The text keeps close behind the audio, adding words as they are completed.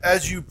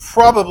As you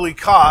probably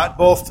caught,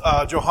 both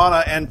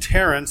Johanna and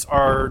Terrence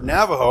are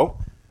Navajo,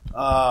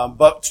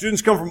 but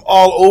students come from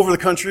all over the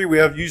country. We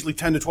have usually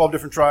 10 to 12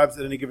 different tribes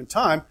at any given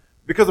time.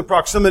 Because of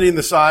proximity and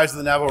the size of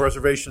the Navajo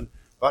reservation,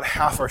 about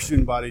half our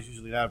student body is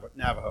usually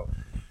Navajo.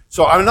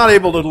 So I'm not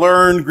able to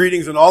learn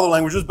greetings in all the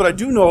languages, but I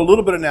do know a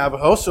little bit of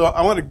Navajo, so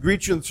I want to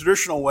greet you in the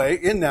traditional way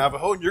in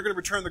Navajo, and you're going to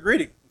return the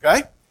greeting,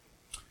 okay?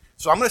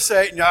 So I'm going to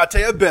say,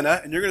 Nyate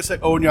Abena, and you're going to say,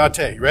 O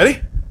Nyate. You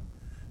ready?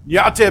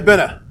 Nyate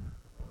Abena.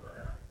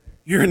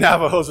 Your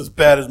Navajo's as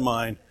bad as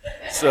mine.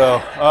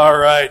 So, all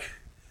right.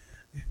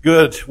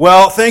 Good.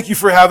 Well, thank you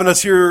for having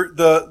us here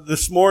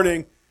this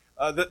morning.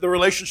 The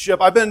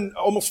relationship, I've been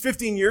almost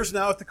 15 years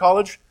now at the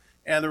college,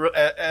 and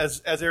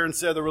as Aaron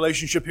said, the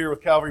relationship here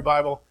with Calvary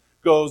Bible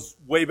goes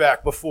way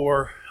back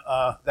before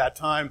that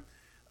time.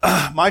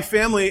 My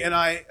family and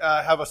I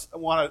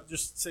want to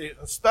just say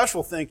a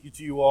special thank you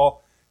to you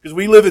all, because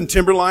we live in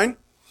Timberline,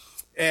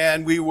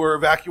 and we were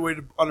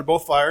evacuated under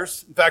both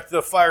fires. In fact,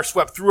 the fire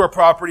swept through our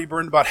property,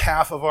 burned about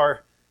half of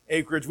our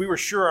acreage. We were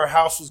sure our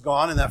house was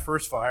gone in that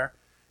first fire,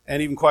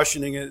 and even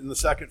questioning it in the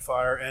second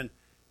fire.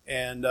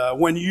 And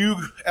when you,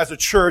 as a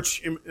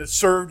church,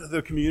 served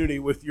the community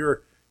with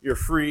your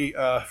free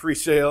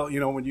sale,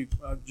 when you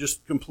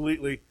just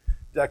completely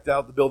decked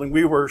out the building,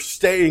 we were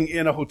staying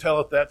in a hotel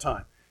at that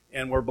time,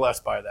 and we're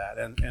blessed by that.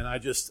 And I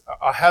just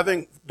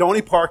having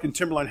Donny Park and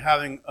Timberline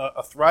having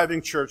a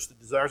thriving church that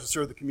desires to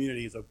serve the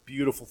community is a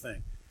beautiful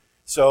thing.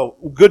 So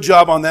good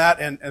job on that,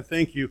 and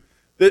thank you.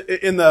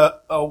 In the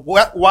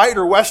white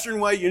or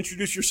Western way, you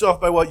introduce yourself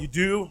by what you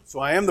do.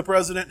 So I am the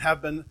president,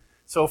 have been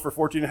so for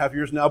 14 and a half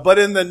years now. But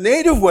in the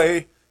native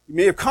way, you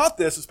may have caught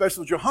this,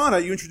 especially with Johanna,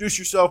 you introduce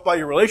yourself by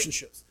your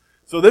relationships.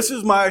 So this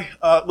is my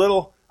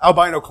little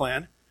albino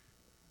clan.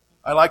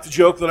 I like to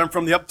joke that I'm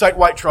from the uptight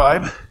white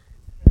tribe.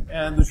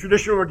 And the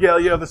traditional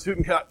regalia of the suit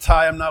and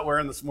tie I'm not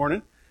wearing this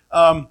morning.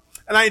 And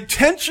I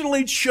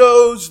intentionally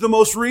chose the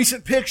most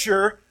recent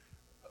picture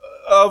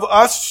of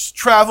us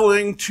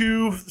traveling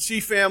to see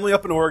family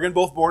up in Oregon,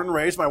 both born and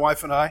raised. My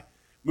wife and I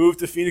moved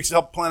to Phoenix to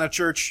help plant a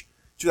church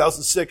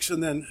 2006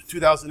 and then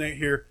 2008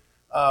 here.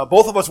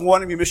 Both of us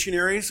wanted to be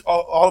missionaries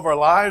all of our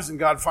lives, and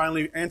God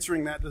finally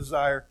answering that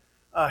desire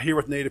here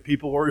with Native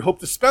people, where we hope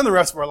to spend the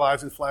rest of our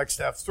lives in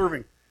Flagstaff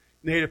serving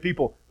Native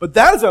people. But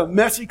that is a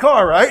messy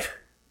car, right?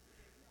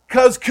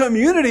 Because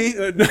community,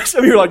 some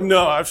of you are like,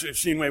 no, I've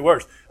seen way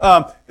worse.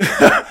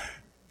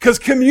 Because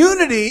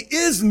community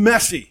is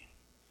messy.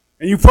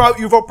 And you've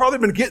probably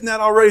been getting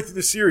that already through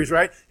the series,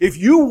 right? If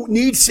you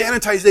need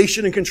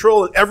sanitization and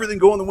control and everything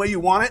going the way you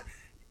want it,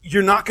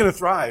 you're not going to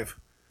thrive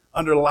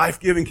under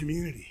life-giving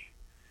community.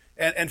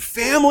 And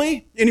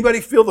family,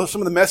 anybody feel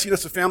some of the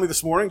messiness of family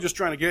this morning, just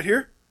trying to get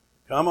here?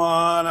 Come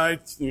on, I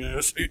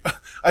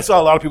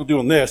saw a lot of people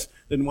doing this,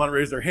 didn't want to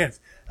raise their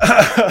hands.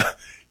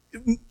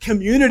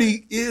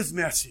 Community is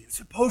messy. It's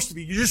supposed to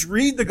be. You just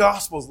read the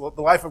Gospels,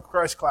 the Life of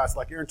Christ class,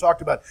 like Aaron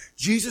talked about.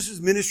 Jesus'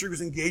 ministry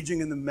was engaging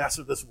in the mess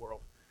of this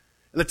world.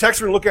 And the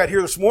text we're going to look at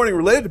here this morning,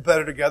 related to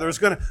Better Together, is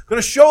going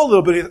to show a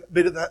little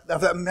bit of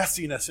that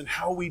messiness and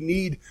how we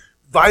need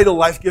vital,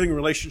 life-giving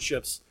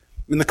relationships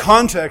in the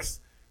context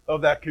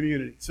of that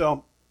community.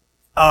 So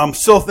I'm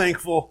so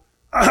thankful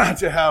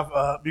to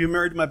have be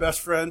married to my best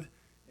friend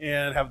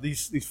and have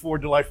these four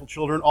delightful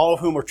children, all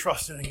of whom are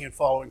trusting and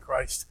following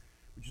Christ,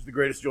 which is the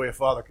greatest joy a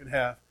father can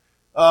have.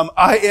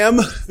 I am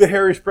the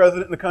hairiest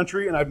president in the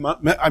country, and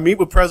I meet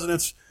with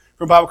presidents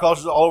from Bible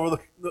colleges all over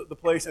the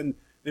place, and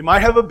they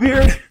might have a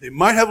beard, they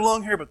might have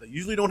long hair, but they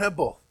usually don't have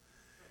both.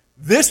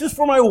 This is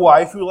for my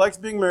wife, who likes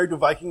being married to a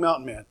Viking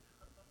mountain man.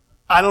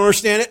 I don't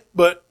understand it,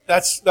 but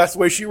that's the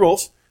way she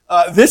rolls.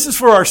 This is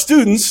for our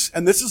students,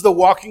 and this is the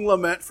walking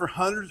lament for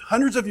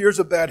hundreds of years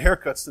of bad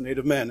haircuts to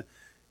Native men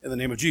in the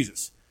name of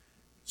Jesus.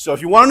 So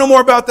if you want to know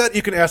more about that,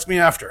 you can ask me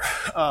after.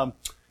 A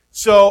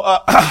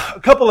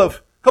couple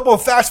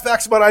of fast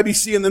facts about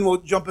IBC, and then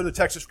we'll jump into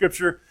text of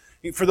Scripture.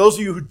 For those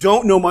of you who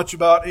don't know much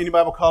about Indian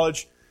Bible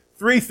College,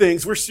 3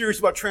 things. We're serious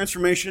about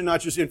transformation,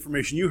 not just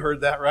information. You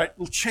heard that, right?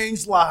 We'll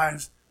change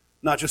lives,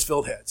 not just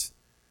filled heads.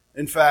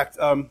 In fact,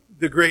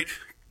 the Great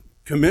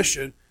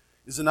Commission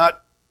is to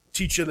not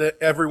teach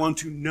everyone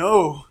to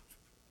know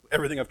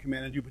everything I've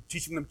commanded you, but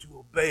teaching them to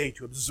obey,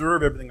 to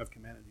observe everything I've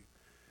commanded you.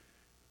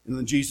 And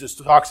then Jesus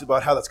talks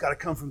about how that's got to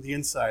come from the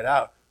inside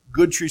out.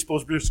 Good trees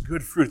supposed to produce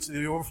good fruits.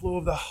 The overflow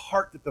of the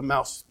heart that the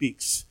mouth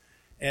speaks.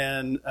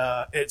 And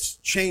it's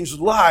changed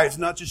lives,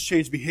 not just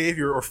changed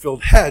behavior or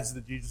filled heads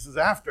that Jesus is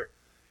after.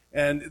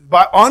 And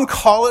on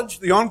college,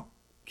 the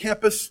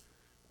on-campus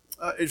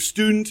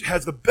student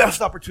has the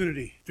best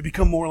opportunity to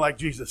become more like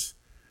Jesus.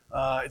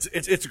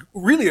 It's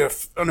really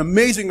an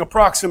amazing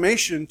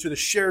approximation to the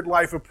shared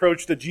life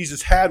approach that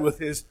Jesus had with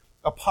his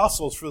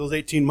apostles for those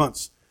 18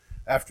 months.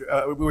 After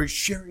we were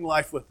sharing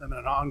life with them in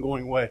an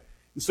ongoing way.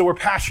 And so we're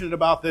passionate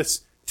about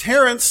this.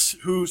 Terrence,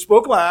 who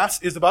spoke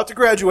last, is about to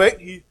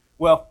graduate.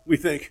 We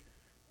think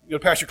you'll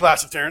pass your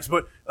class of Terrence,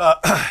 but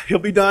he'll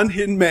be done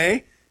in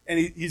May, and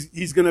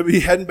he's going to be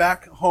heading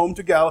back home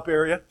to Gallup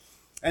area.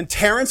 And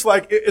Terrence,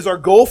 is our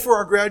goal for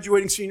our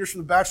graduating seniors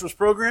from the bachelor's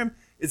program,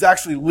 is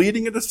actually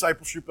leading a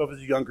discipleship of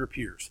his younger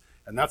peers.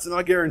 And that's not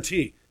a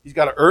guarantee. He's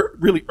got to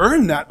really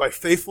earn that by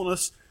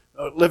faithfulness,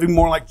 living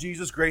more like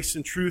Jesus, grace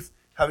and truth,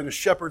 having a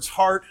shepherd's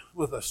heart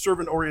with a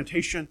servant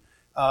orientation.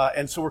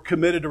 And so we're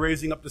committed to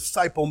raising up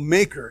disciple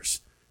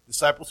makers,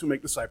 disciples who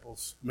make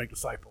disciples,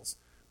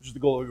 which is the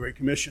goal of the Great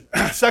Commission.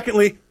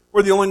 Secondly,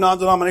 we're the only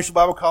non-denominational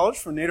Bible college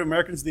for Native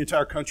Americans in the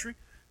entire country.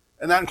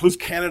 And that includes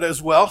Canada as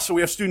well. So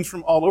we have students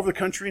from all over the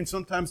country and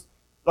sometimes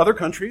other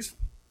countries.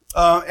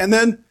 And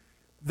then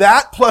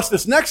that plus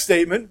this next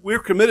statement, we're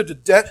committed to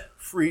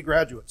debt-free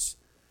graduates.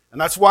 And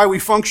that's why we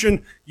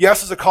function,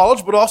 yes, as a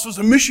college, but also as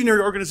a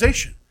missionary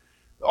organization.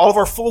 All of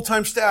our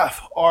full-time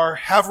staff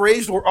have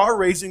raised or are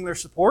raising their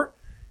support.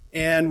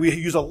 And we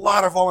use a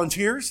lot of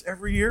volunteers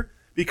every year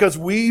because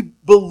we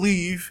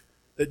believe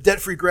that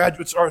debt-free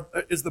graduates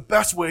is the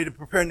best way to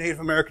prepare Native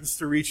Americans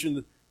to reach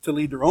and to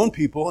lead their own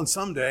people and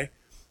someday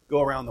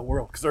go around the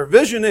world. Because our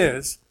vision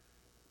is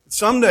that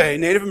someday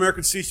Native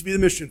Americans cease to be the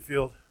mission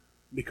field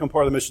and become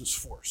part of the missions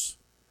force.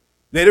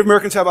 Native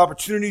Americans have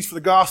opportunities for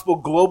the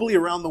gospel globally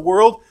around the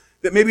world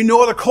that maybe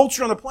no other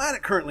culture on the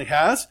planet currently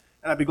has.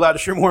 And I'd be glad to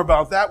share more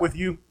about that with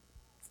you.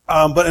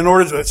 But in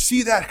order to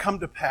see that come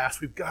to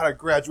pass, we've got to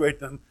graduate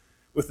them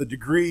with a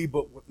degree,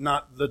 but with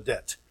not the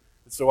debt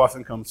that so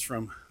often comes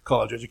from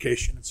college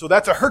education. And so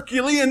that's a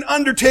Herculean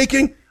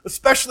undertaking,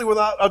 especially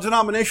without a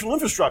denominational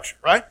infrastructure,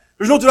 right?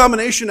 There's no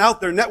denomination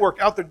out there, network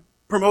out there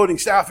promoting,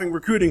 staffing,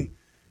 recruiting,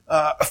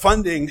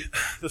 funding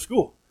the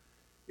school.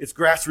 It's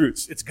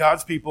grassroots. It's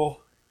God's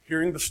people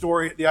hearing the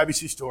story, the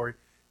IBC story,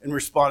 and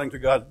responding to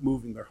God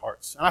moving their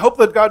hearts. And I hope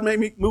that God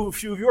may move a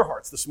few of your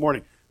hearts this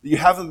morning, that you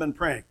haven't been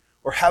praying,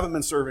 or haven't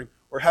been serving,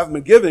 or haven't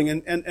been giving,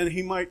 and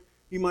He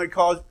might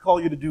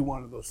call you to do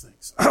one of those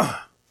things.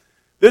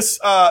 This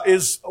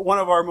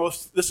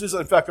is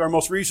in fact our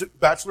most recent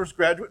bachelor's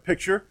graduate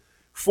picture.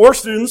 4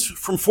 students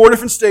from 4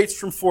 different states,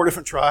 from 4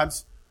 different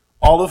tribes,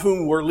 all of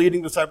whom were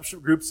leading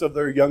discipleship groups of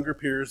their younger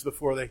peers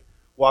before they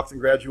walked in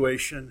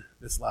graduation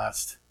this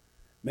last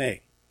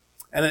May.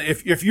 And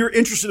if you're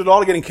interested at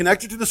all in getting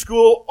connected to the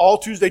school, all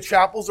Tuesday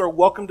chapels are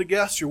welcome to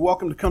guests. You're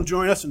welcome to come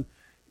join us and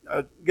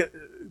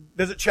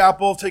visit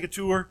chapel, take a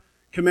tour.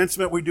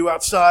 Commencement we do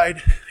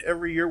outside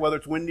every year, whether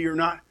it's windy or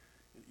not.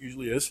 It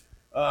usually is.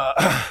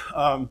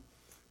 But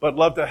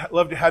love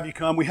to have you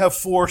come. We have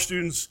 4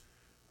 students.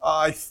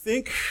 I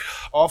think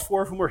all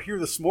 4 of whom are here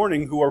this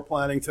morning who are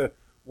planning to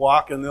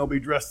walk, and they'll be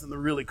dressed in the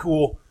really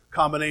cool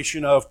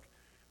combination of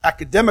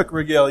academic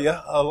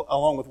regalia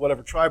along with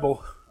whatever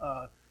tribal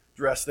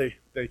dress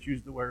they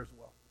choose to wear as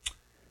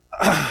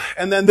well.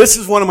 And then this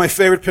is one of my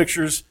favorite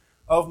pictures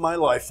of my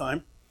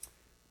lifetime.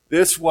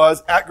 This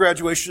was at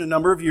graduation a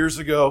number of years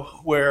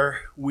ago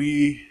where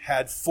we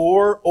had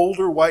 4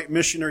 older white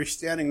missionaries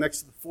standing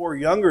next to the 4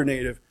 younger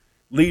Native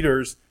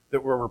leaders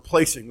that were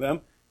replacing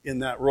them in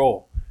that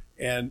role.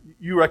 And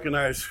you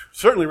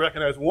certainly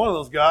recognize one of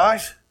those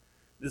guys,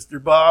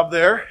 Mr. Bob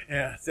there,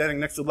 standing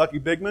next to Lucky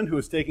Bigman, who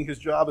is taking his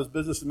job as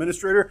business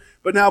administrator.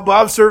 But now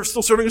Bob's still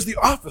serving as the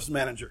office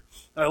manager.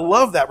 And I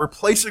love that,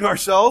 replacing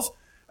ourselves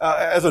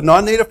as a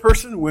non-Native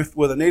person with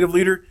a Native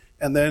leader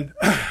and then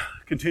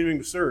continuing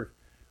to serve.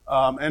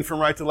 And from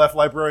right to left,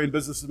 librarian,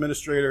 business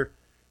administrator,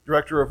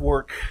 director of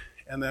work.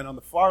 And then on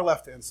the far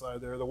left-hand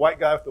side there, the white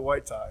guy with the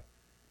white tie.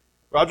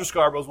 Roger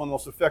Scarborough is one of the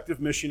most effective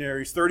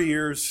missionaries, 30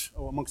 years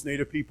amongst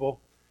Native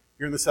people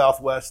here in the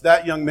Southwest.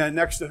 That young man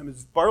next to him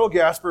is Barlow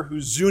Gasper,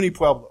 who's Zuni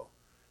Pueblo.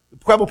 The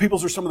Pueblo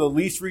peoples are some of the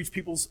least reached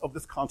peoples of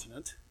this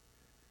continent.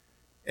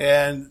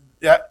 And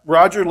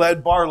Roger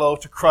led Barlow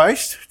to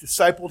Christ,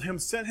 discipled him,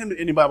 sent him to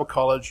Indian Bible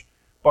College.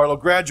 Barlow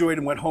graduated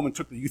and went home and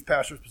took the youth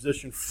pastor's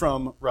position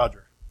from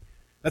Roger.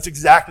 That's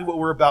exactly what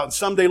we're about. And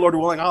someday, Lord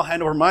willing, I'll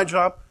hand over my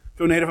job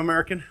to a Native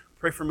American.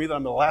 Pray for me that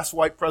I'm the last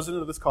white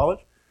president of this college.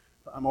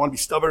 I want to be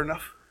stubborn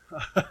enough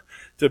for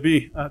that to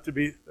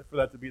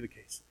be the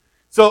case.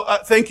 So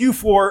thank you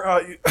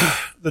for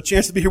the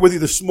chance to be here with you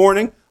this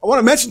morning. I want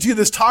to mention to you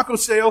this taco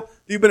sale that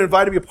you've been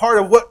invited to be a part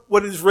of.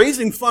 What is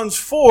raising funds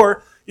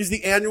for is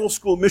the annual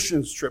school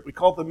missions trip. We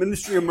call it the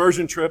Ministry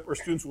Immersion Trip, or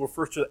students will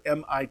refer to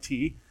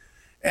MIT.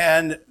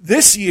 And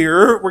this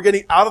year, we're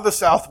getting out of the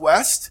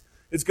Southwest.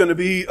 It's going to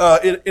be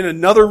in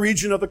another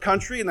region of the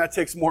country, and that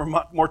takes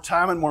more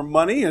time and more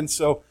money. And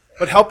so,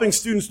 but helping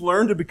students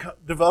learn to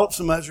develop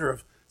some measure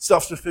of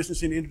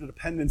self-sufficiency and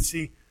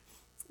interdependency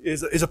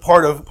is a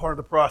part of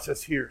the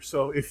process here.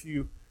 So if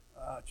you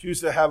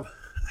choose to have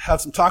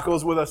some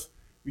tacos with us,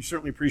 we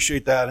certainly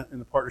appreciate that in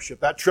the partnership.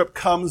 That trip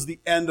comes the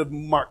end of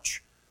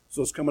March,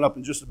 so it's coming up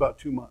in just about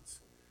 2 months.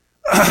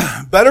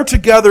 Better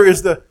Together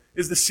is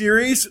the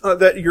series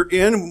that you're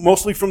in,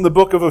 mostly from the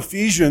book of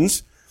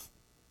Ephesians.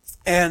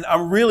 And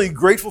I'm really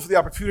grateful for the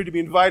opportunity to be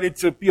invited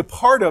to be a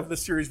part of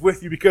this series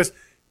with you because,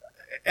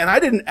 and I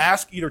didn't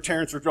ask either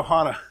Terrence or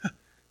Johanna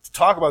to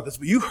talk about this,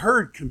 but you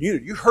heard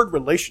community, you heard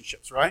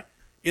relationships, right?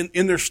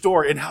 In their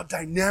story and how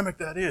dynamic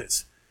that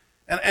is.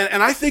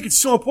 And I think it's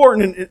so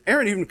important, and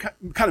Aaron even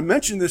kind of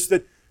mentioned this,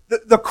 that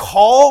the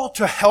call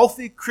to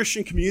healthy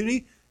Christian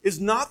community is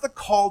not the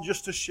call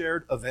just to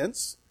shared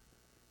events,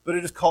 but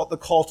it is called the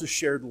call to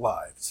shared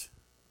lives.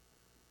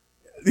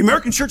 The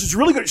American church is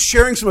really good at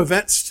sharing some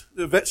events,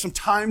 some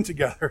time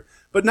together,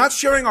 but not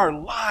sharing our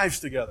lives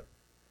together.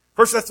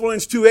 1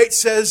 Thessalonians 2:8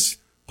 says,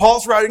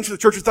 Paul's writing to the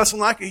church of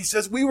Thessalonica, he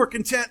says, we were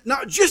content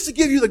not just to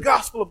give you the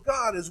gospel of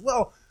God as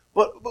well,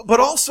 but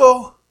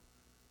also,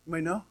 you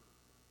may know,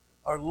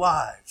 our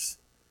lives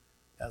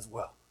as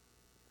well.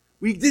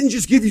 We didn't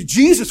just give you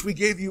Jesus, we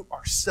gave you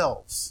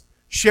ourselves.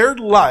 Shared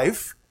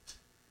life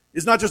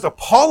is not just a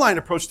Pauline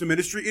approach to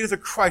ministry, it is a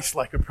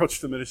Christ-like approach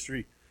to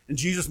ministry. And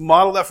Jesus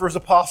modeled that for his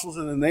apostles,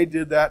 and then they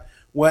did that,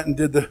 went and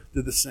did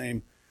the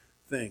same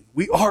thing.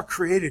 We are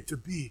created to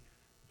be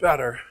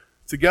better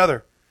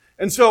together.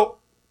 And so,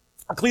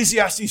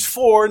 Ecclesiastes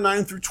 4,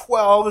 9 through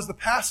 12 is the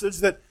passage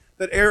that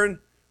Aaron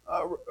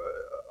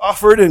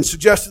offered and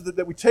suggested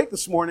that we take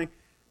this morning.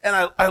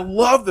 And I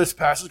love this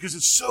passage because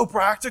it's so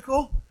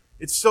practical,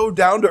 it's so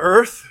down to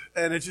earth,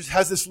 and it just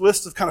has this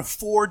list of kind of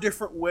 4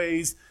 different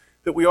ways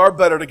that we are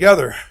better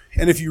together.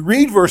 And if you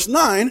read verse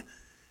 9,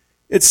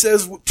 it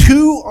says,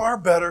 2 are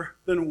better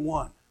than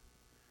 1.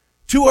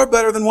 2 are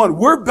better than 1.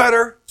 We're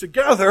better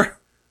together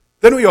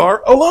than we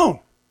are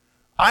alone.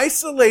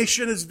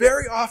 Isolation is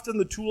very often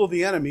the tool of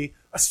the enemy,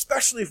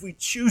 especially if we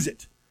choose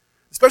it.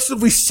 Especially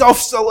if we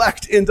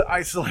self-select into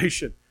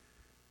isolation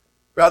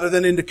rather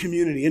than into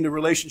community, into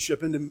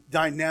relationship, into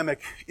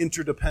dynamic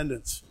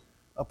interdependence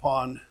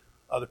upon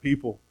other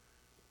people.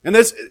 And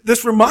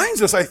this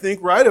reminds us, I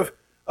think, right, of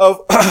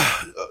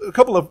a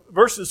couple of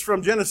verses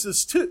from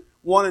Genesis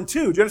 1 and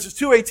 2. Genesis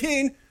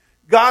 2:18,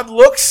 God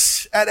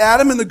looks at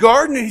Adam in the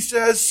garden and he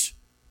says,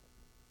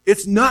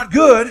 it's not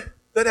good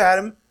that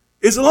Adam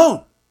is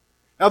alone.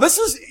 Now this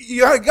is,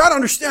 you got to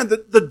understand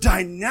the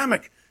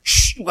dynamic,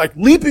 like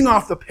leaping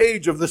off the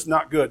page of this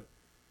not good.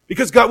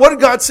 Because God, what did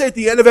God say at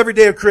the end of every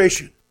day of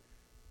creation?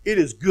 It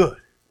is good.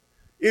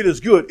 It is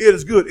good. It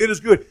is good. It is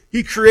good.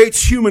 He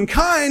creates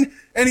humankind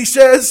and he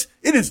says,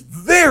 it is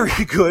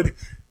very good.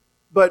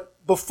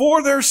 But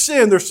before there's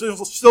sin, there's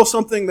still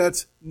something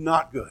that's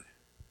not good.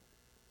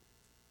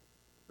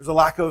 There's a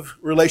lack of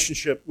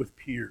relationship with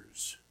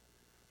peers.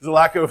 There's a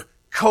lack of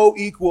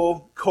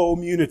co-equal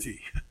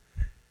community.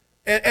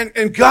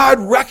 And God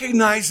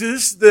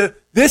recognizes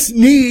this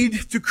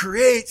need to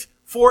create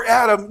for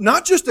Adam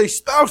not just a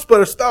spouse,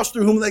 but a spouse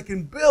through whom they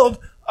can build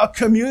a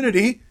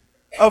community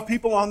of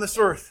people on this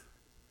earth.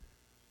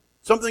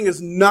 Something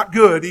is not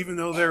good, even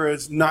though there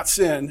is not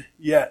sin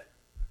yet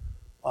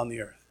on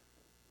the earth.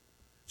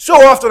 So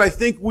often I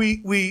think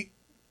we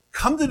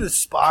come to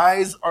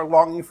despise our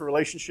longing for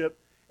relationship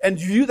and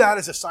view that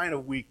as a sign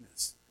of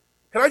weakness.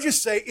 Can I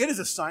just say, it is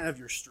a sign of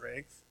your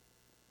strength.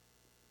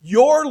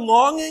 Your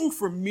longing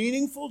for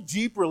meaningful,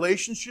 deep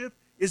relationship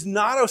is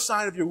not a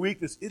sign of your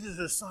weakness. It is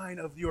a sign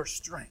of your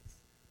strength.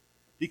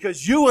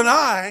 Because you and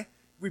I,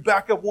 if we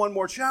back up one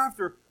more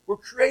chapter, were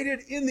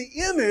created in the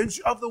image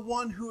of the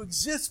one who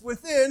exists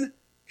within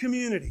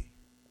community.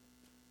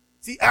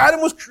 See,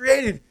 Adam was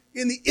created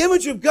in the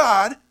image of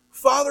God,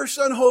 Father,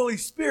 Son, Holy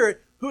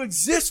Spirit, who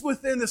exists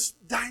within this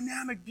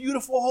dynamic,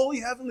 beautiful, holy,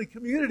 heavenly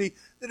community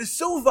that is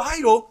so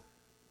vital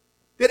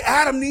that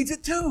Adam needs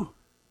it too.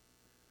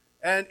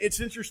 And it's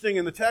interesting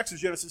in the text of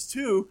Genesis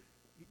 2,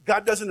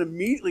 God doesn't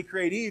immediately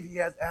create Eve. He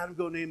has Adam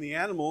go name the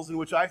animals, in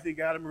which I think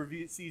Adam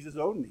sees his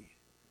own need.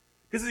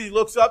 Because as he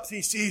looks up,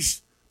 he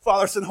sees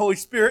Father, Son, Holy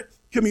Spirit,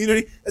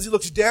 community. As he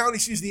looks down, he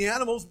sees the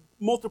animals,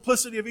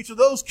 multiplicity of each of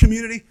those,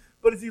 community.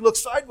 But as he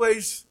looks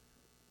sideways,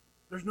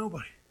 there's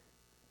nobody.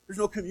 There's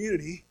no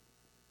community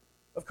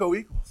of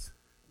co-equals.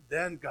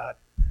 Then God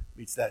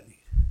meets that need.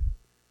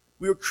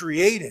 We were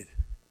created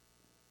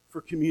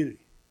for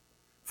community,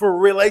 for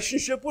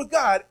relationship with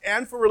God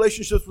and for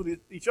relationships with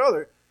each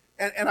other.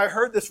 And I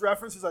heard this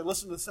reference as I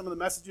listened to some of the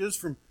messages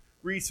from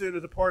recent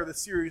as a part of the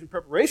series in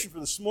preparation for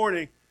this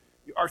morning.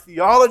 Our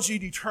theology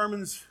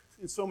determines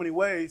in so many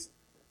ways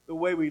the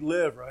way we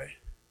live, right?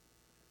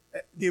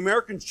 The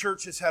American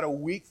church has had a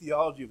weak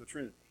theology of the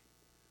Trinity,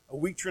 a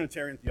weak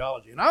Trinitarian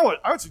theology. And I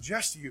would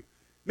suggest to you,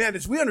 man,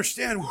 as we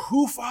understand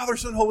who Father,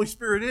 Son, Holy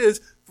Spirit is,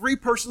 3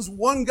 persons,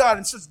 1 God,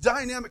 in such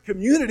dynamic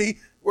community,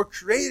 we're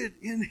created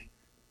in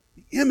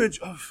the image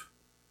of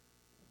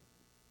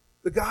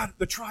the God,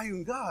 the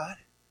triune God.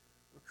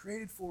 We're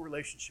created for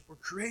relationship. We're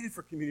created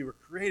for community. We're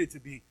created to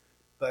be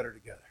better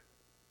together.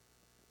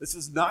 This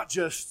is not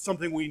just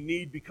something we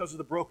need because of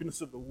the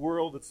brokenness of the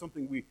world. It's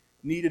something we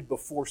needed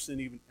before sin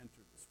even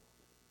entered this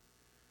world.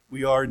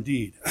 We are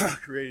indeed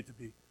created to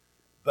be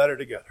better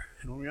together.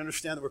 And when we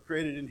understand that we're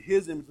created in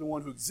His image, the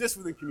one who exists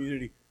within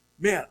community,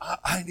 man,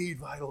 I need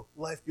vital,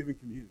 life-giving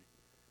community.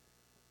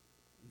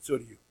 And so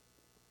do you.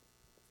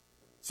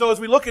 So as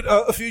we look at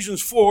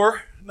Ephesians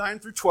 4, 9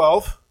 through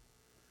 12,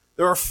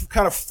 there are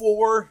kind of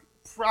 4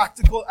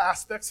 practical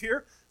aspects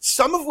here,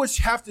 some of which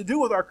have to do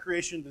with our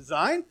creation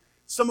design,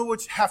 some of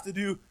which have to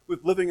do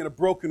with living in a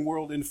broken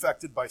world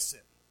infected by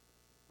sin.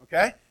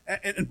 Okay?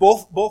 And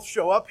both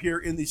show up here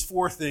in these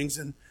 4 things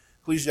in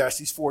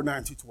Ecclesiastes 4,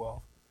 9 through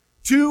 12.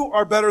 2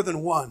 are better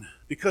than 1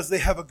 because they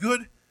have a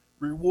good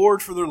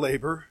reward for their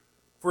labor.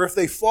 For if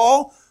they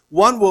fall,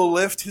 one will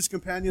lift his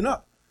companion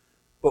up.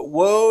 But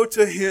woe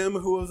to him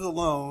who is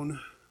alone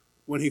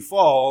when he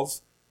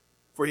falls,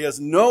 for he has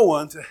no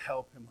one to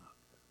help him up.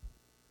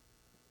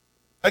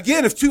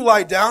 Again, if two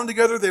lie down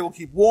together, they will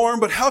keep warm,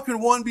 but how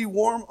can one be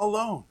warm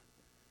alone?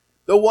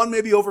 Though one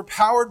may be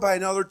overpowered by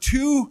another,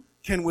 two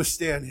can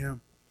withstand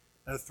him,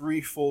 and a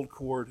threefold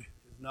cord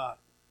is not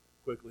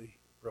quickly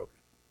broken.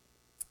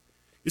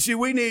 You see,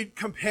 we need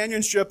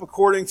companionship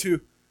according to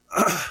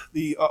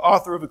the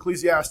author of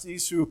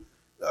Ecclesiastes, who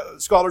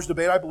scholars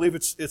debate. I believe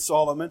it's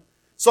Solomon.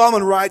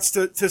 Solomon writes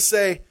to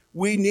say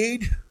we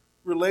need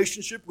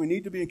relationship, we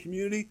need to be in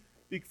community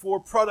for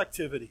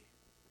productivity,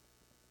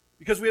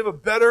 because we have a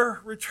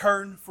better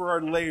return for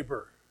our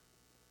labor.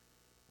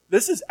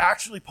 This is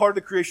actually part of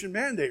the creation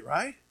mandate,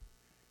 right?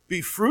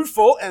 Be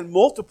fruitful and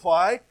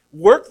multiply,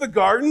 work the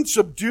garden,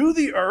 subdue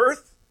the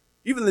earth,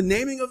 even the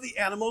naming of the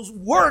animals.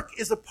 Work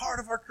is a part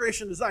of our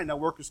creation design. Now,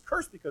 work is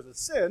cursed because of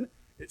sin.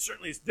 It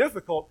certainly is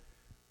difficult,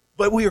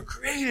 but we are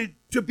created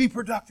to be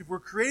productive. We're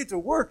created to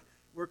work.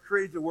 We're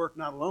created to work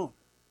not alone.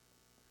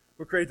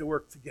 We're created to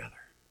work together.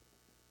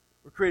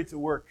 We're created to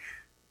work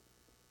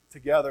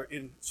together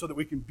so that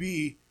we can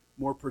be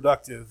more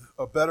productive,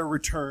 a better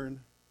return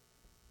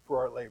for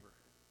our labor.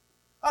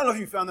 I don't know if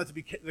you found that to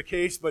be the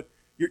case, but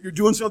you're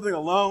doing something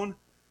alone,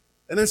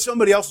 and then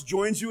somebody else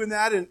joins you in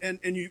that, and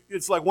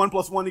it's like 1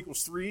 + 1 =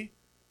 3.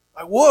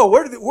 Like, whoa,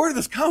 where did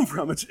this come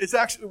from? It's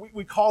actually,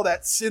 we call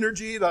that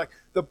synergy. Like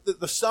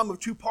the sum of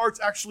two parts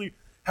actually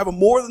have a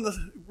more than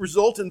the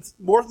result and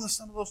more than the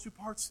sum of those two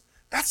parts.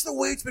 That's the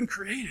way it's been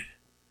created.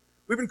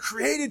 We've been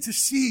created to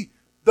see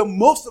the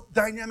most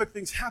dynamic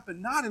things happen,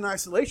 not in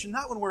isolation,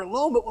 not when we're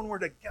alone, but when we're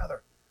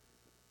together.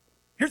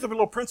 Here's a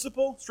little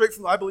principle, straight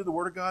from, I believe, the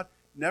Word of God.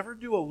 Never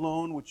do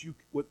alone what you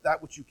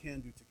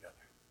can do together.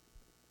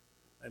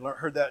 I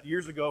heard that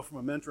years ago from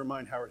a mentor of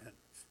mine, Howard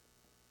Hendricks.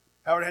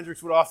 Howard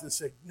Hendricks would often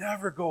say,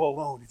 never go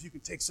alone if you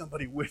can take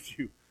somebody with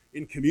you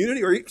in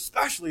community, or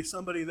especially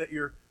somebody that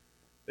you're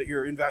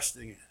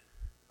investing in.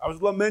 I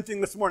was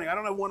lamenting this morning. I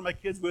don't have one of my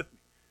kids with me.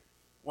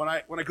 When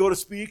I go to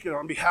speak and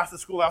on behalf of the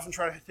school, I often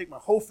try to take my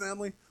whole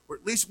family or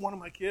at least one of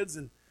my kids.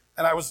 And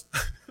I was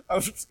I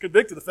was just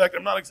convicted of the fact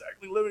I'm not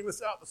exactly living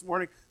this out this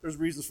morning. There's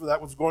reasons for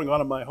that, what's going on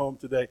in my home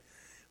today.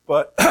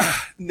 But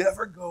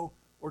never go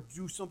or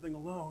do something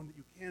alone that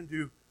you can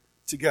do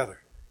together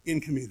in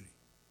community.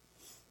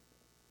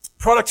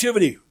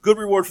 Productivity, good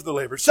reward for the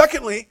labor.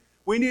 Secondly,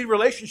 we need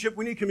relationship,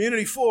 we need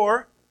community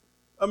for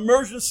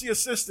emergency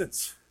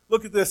assistance.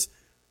 Look at this.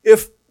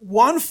 If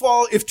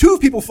two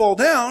people fall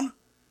down,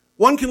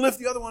 one can lift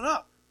the other one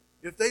up.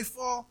 If they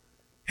fall,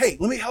 hey,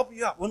 let me help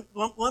you up.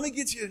 Let me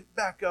get you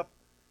back up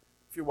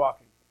if you're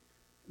walking.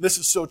 This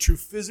is so true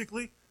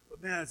physically,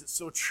 but man, is it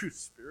so true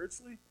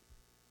spiritually?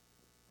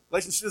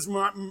 Galatians 6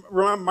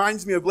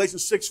 reminds me of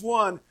Galatians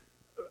 6:1.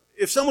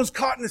 If someone's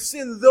caught in a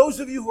sin, those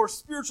of you who are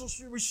spiritual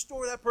should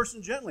restore that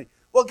person gently.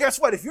 Well, guess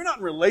what? If you're not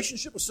in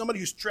relationship with somebody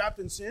who's trapped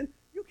in sin,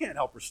 you can't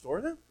help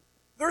restore them.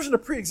 If there isn't a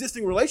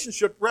pre-existing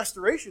relationship,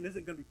 restoration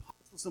isn't going to be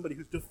possible with somebody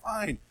who's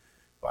defined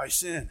by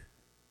sin.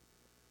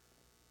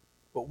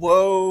 But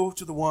woe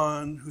to the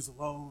one who's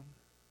alone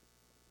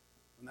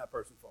when that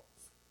person falls.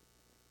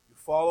 You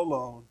fall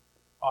alone,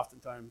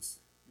 oftentimes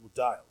you will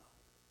die alone.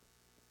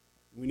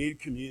 We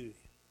need community.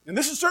 And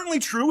this is certainly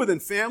true within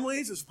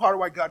families. This is part of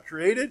why God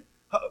created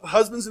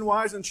husbands and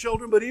wives and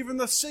children, but even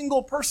the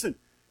single person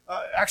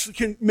actually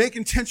can make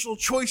intentional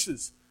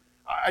choices.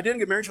 I didn't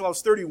get married until I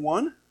was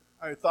 31.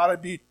 I thought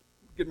I'd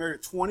get married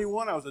at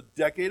 21. I was a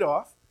decade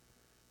off.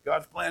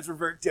 God's plans were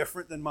very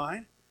different than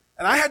mine.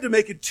 And I had to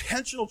make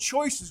intentional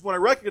choices when I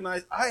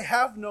recognized I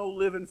have no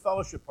live-in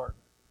fellowship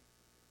partner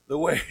the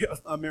way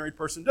a married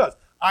person does.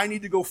 I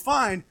need to go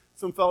find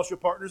some fellowship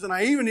partners, and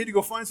I even need to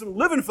go find some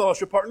live-in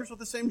fellowship partners with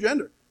the same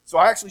gender. So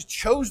I actually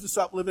chose to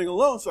stop living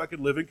alone so I could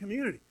live in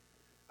community.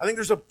 I think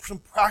there's some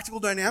practical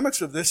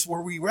dynamics of this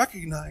where we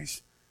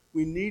recognize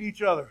we need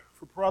each other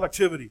for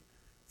productivity,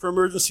 for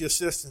emergency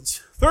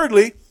assistance.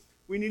 Thirdly,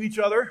 we need each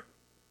other.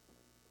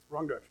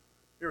 Wrong direction.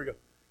 Here we go.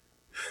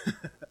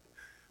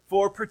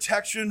 For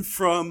protection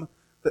from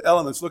the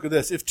elements. Look at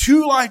this. If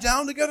two lie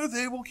down together,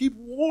 they will keep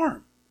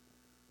warm.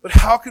 But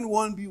how can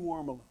one be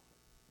warm alone?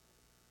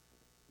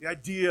 The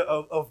idea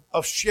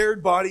of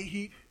shared body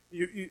heat.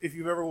 If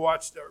you've ever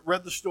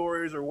read the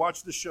stories or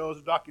watched the shows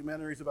or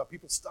documentaries about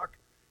people stuck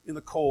in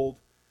the cold,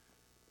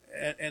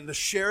 and the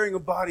sharing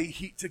of body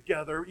heat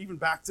together, even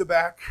back to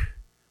back,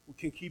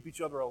 can keep each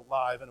other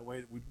alive in a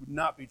way that would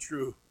not be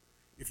true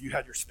if you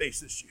had your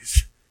space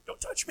issues.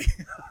 Don't touch me.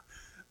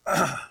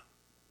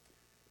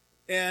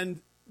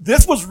 And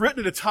this was written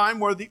at a time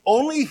where the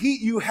only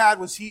heat you had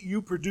was heat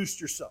you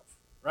produced yourself,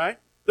 right?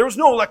 There was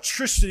no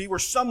electricity where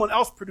someone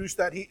else produced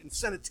that heat and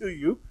sent it to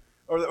you,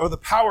 or the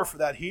power for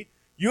that heat.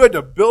 You had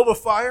to build a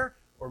fire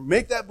or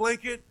make that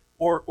blanket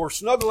or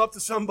snuggle up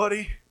to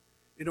somebody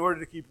in order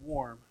to keep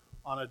warm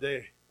on a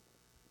day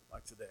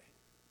like today.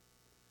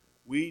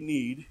 We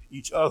need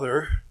each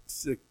other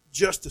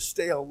just to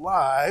stay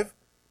alive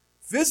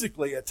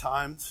physically at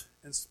times,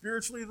 and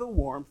spiritually the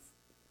warmth.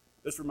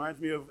 This reminds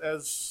me of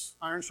as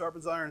iron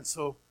sharpens iron,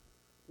 so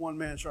one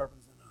man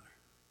sharpens another.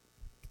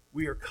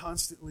 We are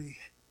constantly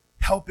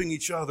helping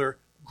each other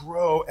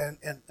grow and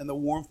the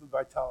warmth and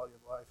vitality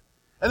of life.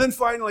 And then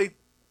finally,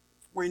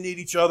 we need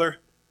each other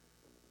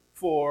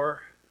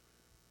for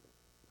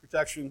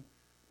protection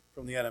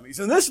from the enemies.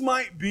 And this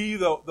might be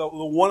the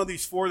one of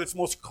these four that's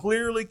most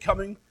clearly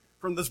coming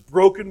from this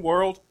broken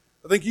world.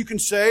 I think you can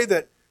say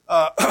that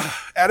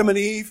Adam and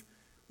Eve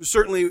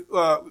certainly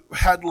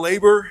had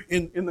labor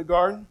in the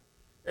garden.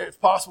 It's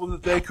possible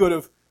that they could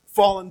have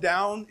fallen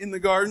down in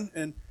the garden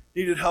and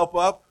needed help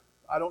up.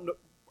 I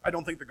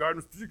don't think the garden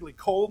was particularly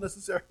cold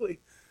necessarily.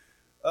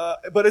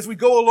 But as we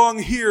go along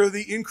here,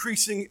 the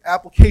increasing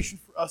application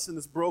for us in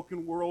this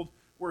broken world,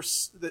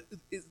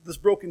 this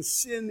broken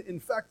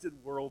sin-infected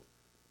world,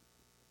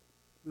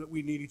 that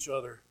we need each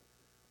other,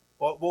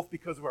 both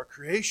because of our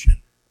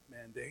creation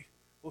mandate,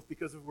 both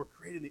because we're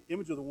created in the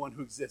image of the one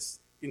who exists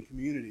in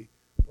community,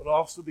 but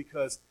also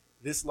because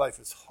this life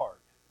is hard.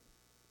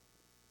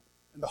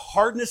 And the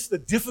hardness, the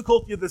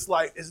difficulty of this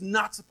life is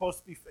not supposed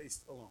to be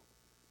faced alone.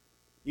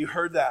 You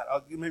heard that.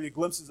 I'll give maybe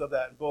glimpses of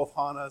that in both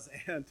Hannah's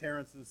and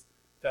Terrence's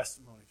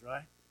testimonies,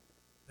 right?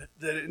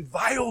 That in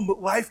vital,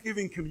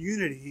 life-giving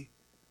community,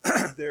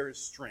 there is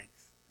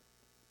strength.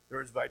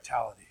 There is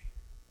vitality.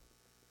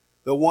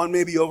 Though one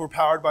may be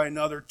overpowered by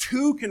another,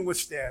 two can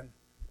withstand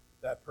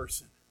that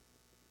person.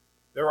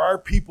 There are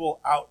people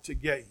out to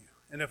get you.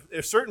 And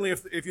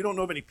if you don't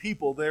know of any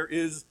people, there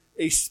is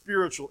a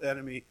spiritual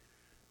enemy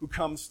who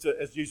comes to,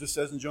 as Jesus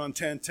says in John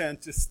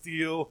 10:10, to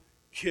steal,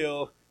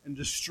 kill, and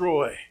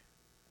destroy.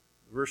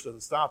 The verse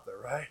doesn't stop there,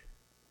 right?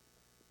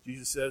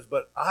 Jesus says,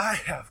 but I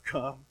have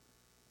come,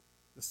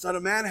 the Son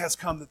of Man has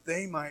come that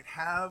they might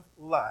have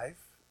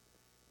life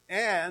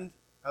and,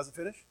 how's it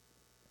finish?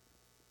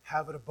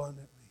 Have it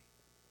abundantly.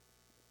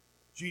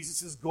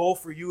 Jesus' goal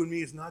for you and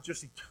me is not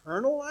just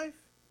eternal life,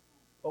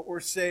 what we're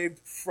saved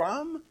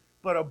from,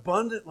 but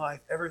abundant life,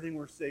 everything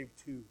we're saved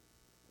to.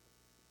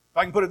 If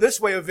I can put it this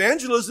way,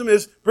 evangelism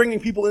is bringing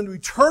people into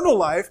eternal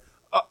life.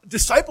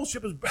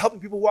 Discipleship is helping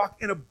people walk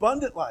in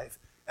abundant life.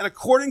 And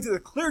according to the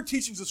clear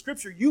teachings of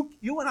Scripture, you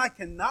and I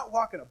cannot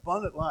walk an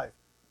abundant life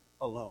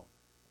alone.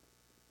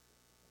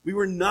 We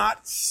were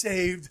not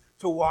saved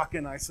to walk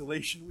in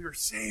isolation. We were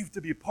saved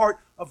to be a part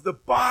of the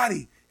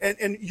body.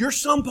 And you're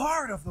some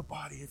part of the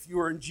body if you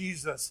are in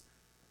Jesus.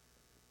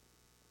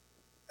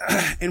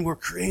 And we're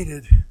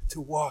created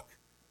to walk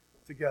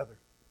together.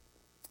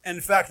 And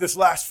in fact, this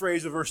last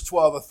phrase of verse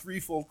 12, a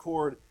threefold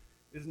cord,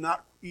 is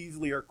not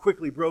easily or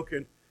quickly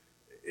broken.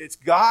 It's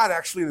God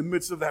actually in the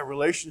midst of that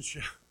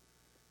relationship.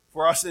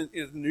 For us in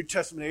the New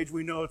Testament age,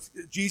 we know it's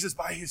Jesus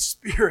by His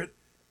Spirit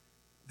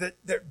that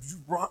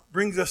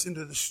brings us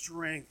into the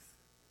strength.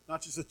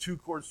 Not just a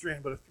two-cord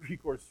strand, but a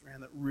three-cord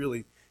strand that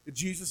really, if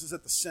Jesus is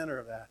at the center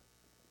of that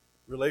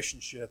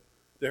relationship,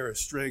 there is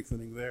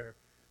strengthening there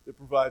that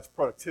provides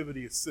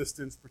productivity,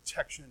 assistance,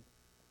 protection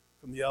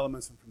from the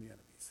elements and from the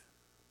enemies.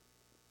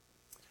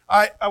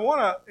 I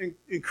want to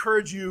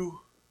encourage you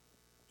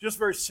just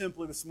very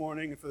simply this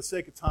morning, and for the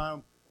sake of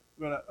time,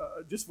 I'm going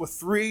to just with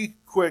three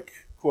quick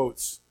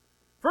quotes.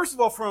 First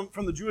of all,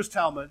 from the Jewish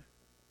Talmud,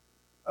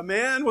 a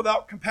man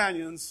without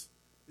companions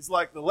is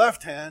like the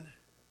left hand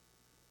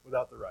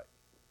without the right.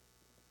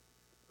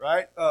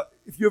 Right?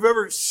 If you've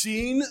ever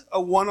seen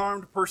a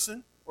one-armed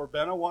person or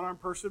been a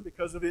one-armed person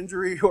because of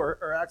injury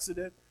or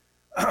accident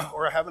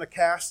or having a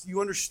cast,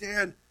 you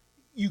understand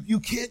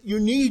you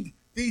need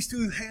these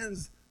two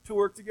hands to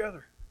work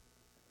together.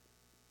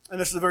 And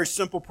this is a very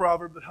simple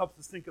proverb that helps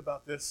us think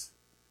about this.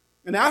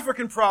 An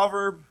African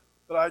proverb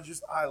that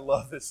I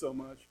love it so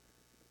much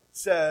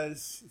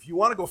says, if you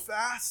want to go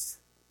fast,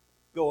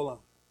 go alone.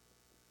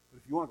 But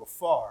if you want to go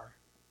far,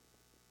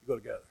 you go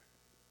together.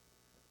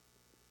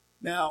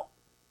 Now,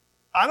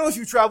 I don't know if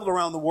you've traveled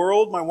around the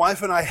world. My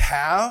wife and I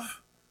have.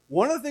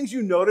 One of the things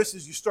you notice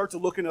as you start to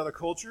look into other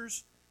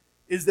cultures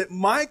is that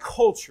my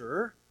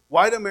culture,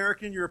 white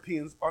American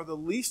Europeans, are the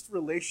least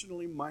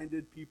relationally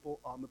minded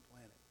people on the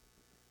planet.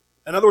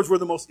 In other words, we're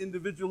the most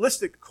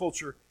individualistic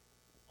culture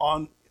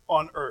on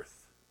earth.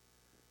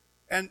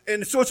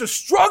 And so it's a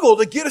struggle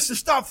to get us to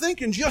stop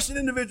thinking just in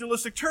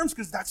individualistic terms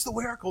because that's the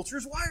way our culture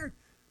is wired.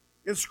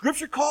 And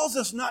Scripture calls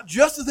us not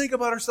just to think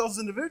about ourselves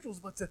as individuals,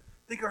 but to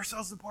think of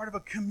ourselves as a part of a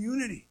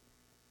community.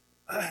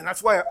 And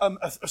that's why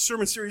a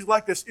sermon series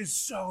like this is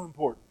so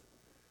important,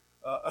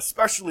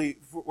 especially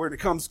when it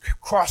comes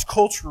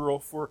cross-cultural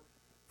for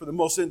the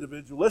most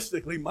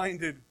individualistically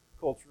minded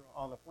culture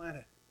on the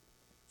planet.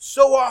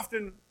 So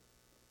often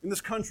in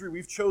this country,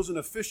 we've chosen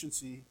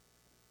efficiency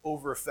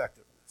over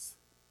effectiveness.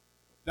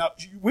 Now,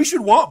 we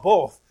should want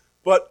both,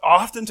 but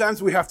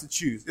oftentimes we have to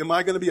choose. Am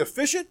I going to be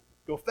efficient?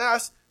 Go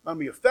fast. Am I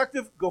going to be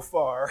effective? Go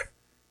far.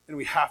 And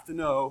we have to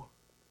know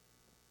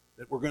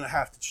that we're going to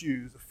have to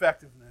choose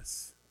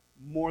effectiveness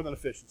more than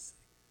efficiency.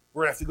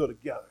 We're going to have to go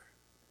together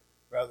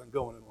rather than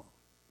going alone.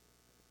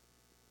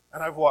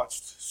 And I've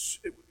watched,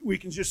 we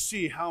can just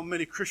see how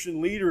many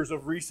Christian leaders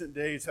of recent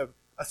days have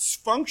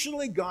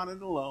functionally gone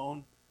it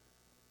alone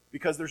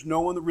because there's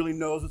no one that really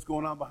knows what's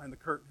going on behind the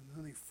curtain, and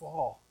then they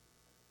fall.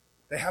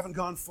 They haven't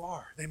gone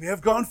far. They may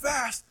have gone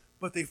fast,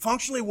 but they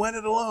functionally went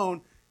it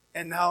alone,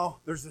 and now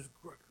there's this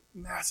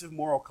massive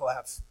moral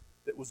collapse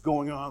that was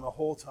going on the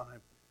whole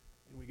time.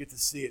 And we get to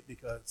see it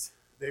because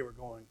they were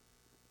going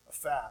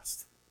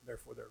fast.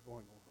 Therefore, they're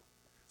going along.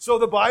 So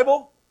the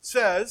Bible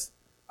says,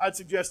 I'd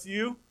suggest to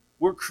you,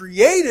 we're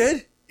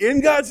created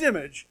in God's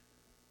image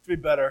to be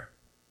better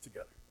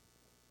together.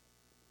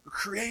 We're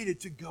created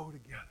to go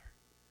together.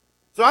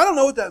 So I don't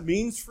know what that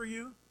means for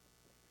you,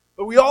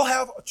 but we all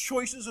have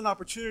choices and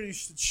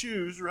opportunities to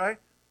choose, right?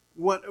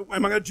 Am I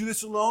going to do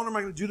this alone, or am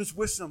I going to do this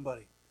with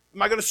somebody?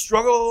 Am I going to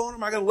struggle alone, or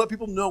am I going to let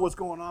people know what's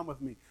going on with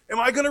me? Am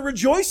I going to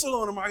rejoice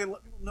alone, or am I going to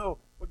let people know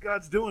what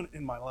God's doing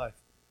in my life?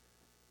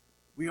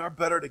 We are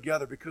better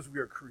together because we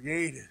are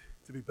created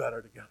to be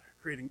better together,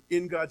 creating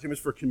in God's image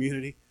for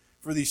community,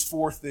 for these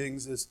four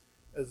things as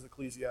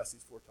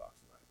Ecclesiastes 4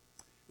 talks about.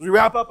 As we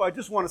wrap up, I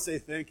just want to say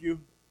thank you.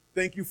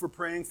 Thank you for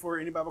praying for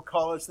Indian Bible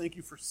College. Thank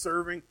you for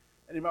serving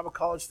Indian Bible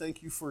College.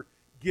 Thank you for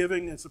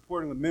giving and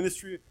supporting the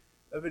ministry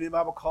of Indian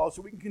Bible College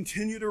so we can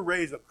continue to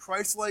raise up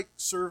Christ-like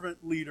servant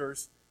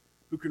leaders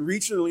who can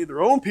reach and lead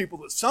their own people,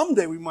 that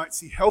someday we might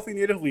see healthy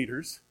Native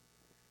leaders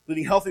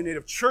leading healthy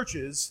Native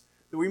churches,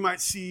 that we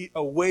might see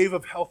a wave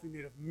of healthy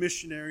Native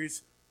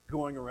missionaries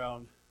going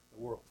around the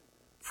world.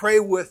 Pray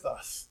with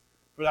us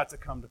for that to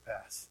come to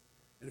pass.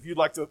 And if you'd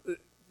like to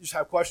just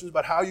have questions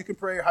about how you can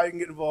pray or how you can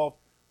get involved,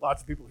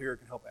 lots of people here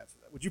can help answer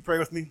that. Would you pray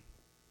with me?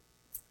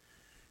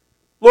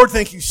 Lord,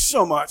 thank you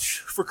so much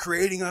for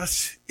creating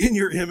us in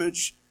your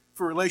image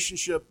for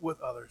relationship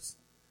with others.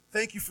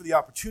 Thank you for the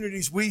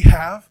opportunities we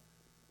have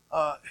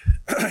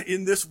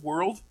in this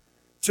world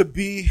to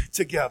be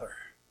together,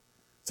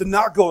 to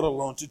not go it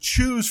alone, to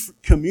choose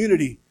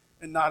community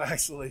and not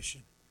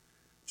isolation,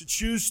 to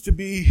choose to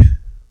be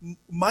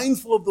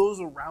mindful of those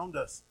around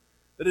us.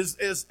 That is,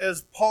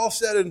 as Paul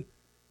said in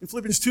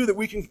Philippians 2, that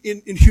we can,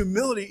 in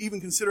humility,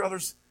 even consider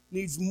others'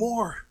 needs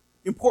more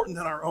important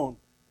than our own.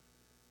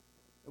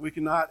 That we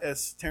cannot,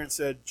 as Terrence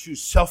said,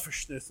 choose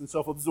selfishness and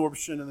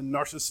self-absorption and the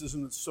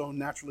narcissism that so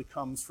naturally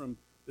comes from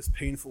this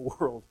painful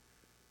world,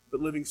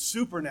 but living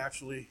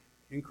supernaturally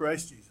in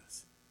Christ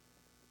Jesus.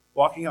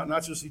 Walking out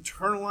not just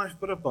eternal life,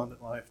 but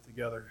abundant life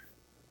together.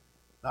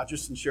 Not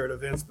just in shared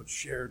events, but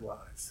shared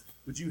lives.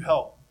 Would you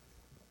help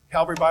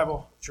Calvary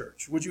Bible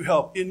Church? Would you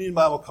help Indian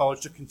Bible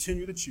College to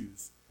continue to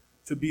choose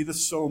to be the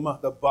soma,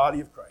 the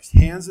body of Christ,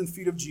 hands and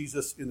feet of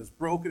Jesus in this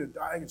broken and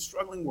dying and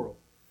struggling world,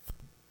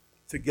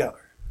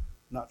 together,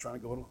 not trying to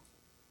go it alone.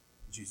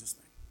 In Jesus'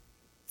 name.